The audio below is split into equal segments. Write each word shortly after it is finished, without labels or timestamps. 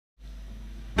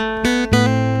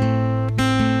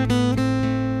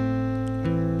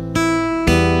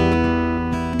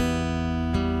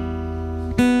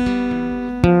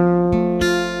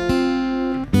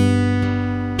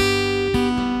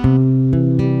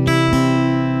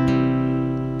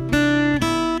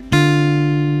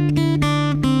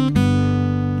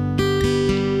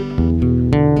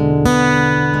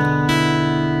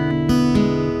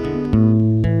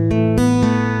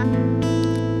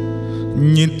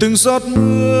từng giọt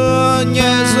mưa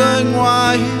nhẹ rơi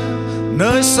ngoài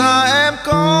nơi xa em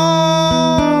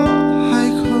có hay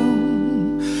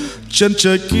không? Chân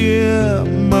trời kia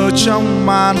mờ trong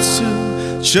màn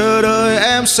sương, chờ đợi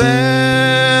em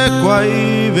sẽ quay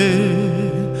về.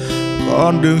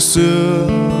 Con đường xưa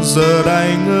giờ đây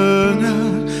ngơ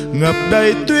ngác, ngập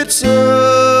đầy tuyết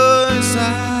rơi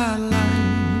giá lạnh.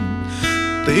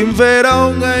 Tìm về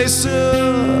đâu ngày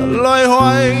xưa loay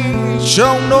hoay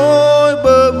trong nỗi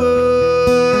bơ vơ.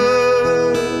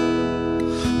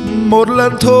 Một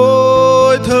lần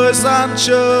thôi thời gian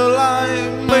trở lại,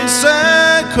 mình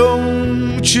sẽ không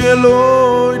chia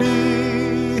lối đi.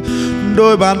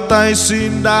 Đôi bàn tay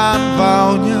xin đan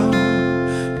vào nhau,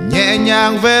 nhẹ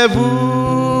nhàng ve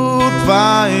vuốt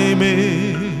vai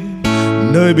mình.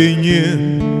 Nơi bình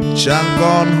yên chẳng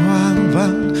còn hoang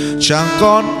vắng, chẳng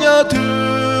còn nhớ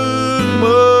thương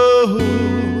mơ hồ.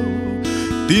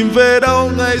 Tìm về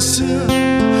đâu ngày xưa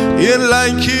yên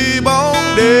lành khi bóng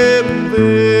đêm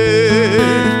về.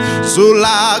 Dù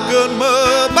là cơn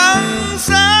mơ băng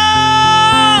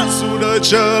giá, dù đời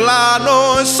chờ là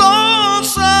nỗi xót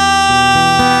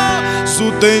xa, dù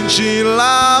tình chỉ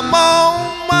là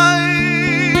mong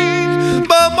manh,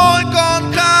 bờ môi còn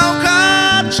khao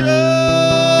khát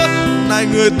chờ. Này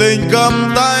người tình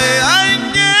cầm tay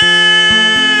anh nhé,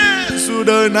 dù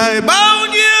đời này bao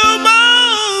nhiêu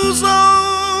bão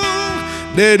giông,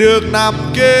 để được nằm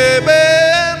kề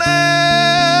bên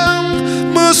em.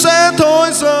 Mưa sẽ thôi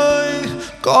rơi,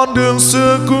 con đường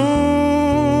xưa cũ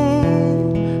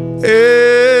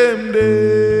êm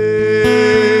đềm.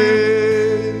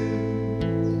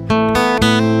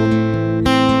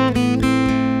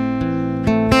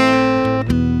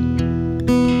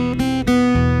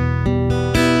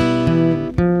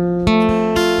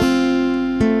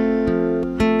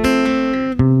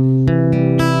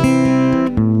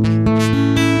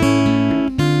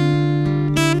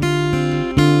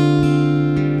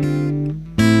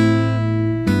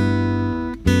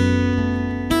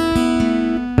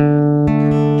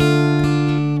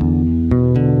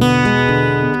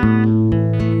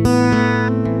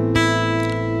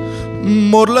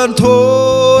 Một lần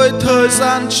thôi thời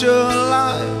gian trở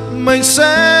lại, mình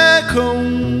sẽ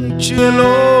không chia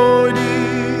lối đi.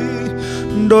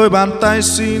 Đôi bàn tay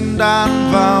xin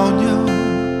đan vào nhau,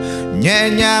 nhẹ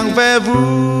nhàng ve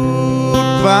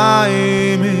vuốt vai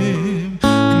mình.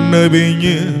 Nơi bình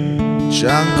yên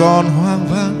chẳng còn hoang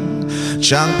vắng,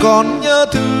 chẳng còn nhớ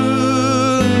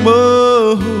thương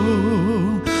mơ hồ.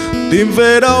 Tìm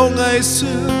về đâu ngày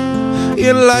xưa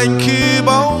yên lành khi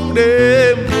bóng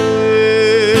đêm về.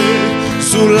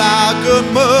 Dù là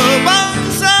cơn mơ băng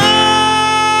giá,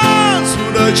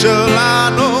 dù đời chờ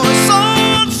là nỗi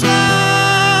xót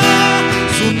xa,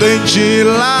 dù tình chỉ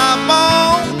là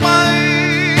mong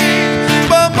manh,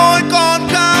 bờ môi còn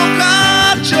khao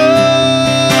khát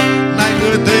chờ. Này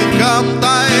người tình cầm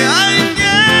tay anh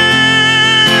nhé,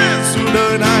 dù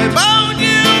đời này bao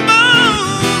nhiêu bão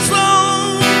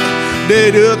giông,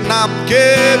 để được nằm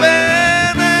kề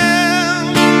bên em.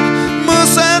 Mưa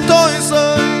sẽ thôi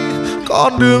rơi,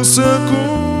 con đường xưa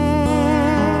cũ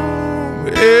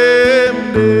êm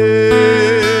đềm.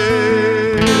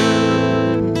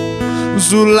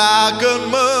 Dù là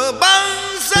cơn mơ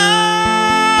băng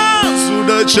giá, dù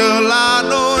đời chờ là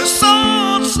nỗi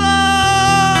xót xa,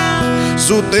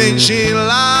 dù tình chỉ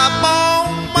là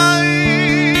mong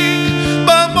manh,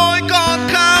 bờ môi còn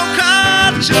khao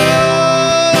khát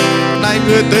chờ. Này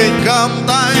người tình cầm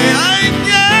tay anh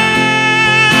nhé,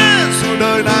 dù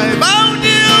đời này bao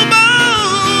nhiêu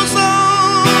bão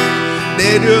giông,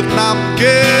 để được nằm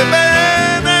kề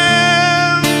bên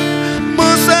em.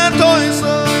 Mưa sẽ thôi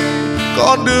rơi,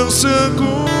 con đường xưa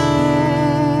cũ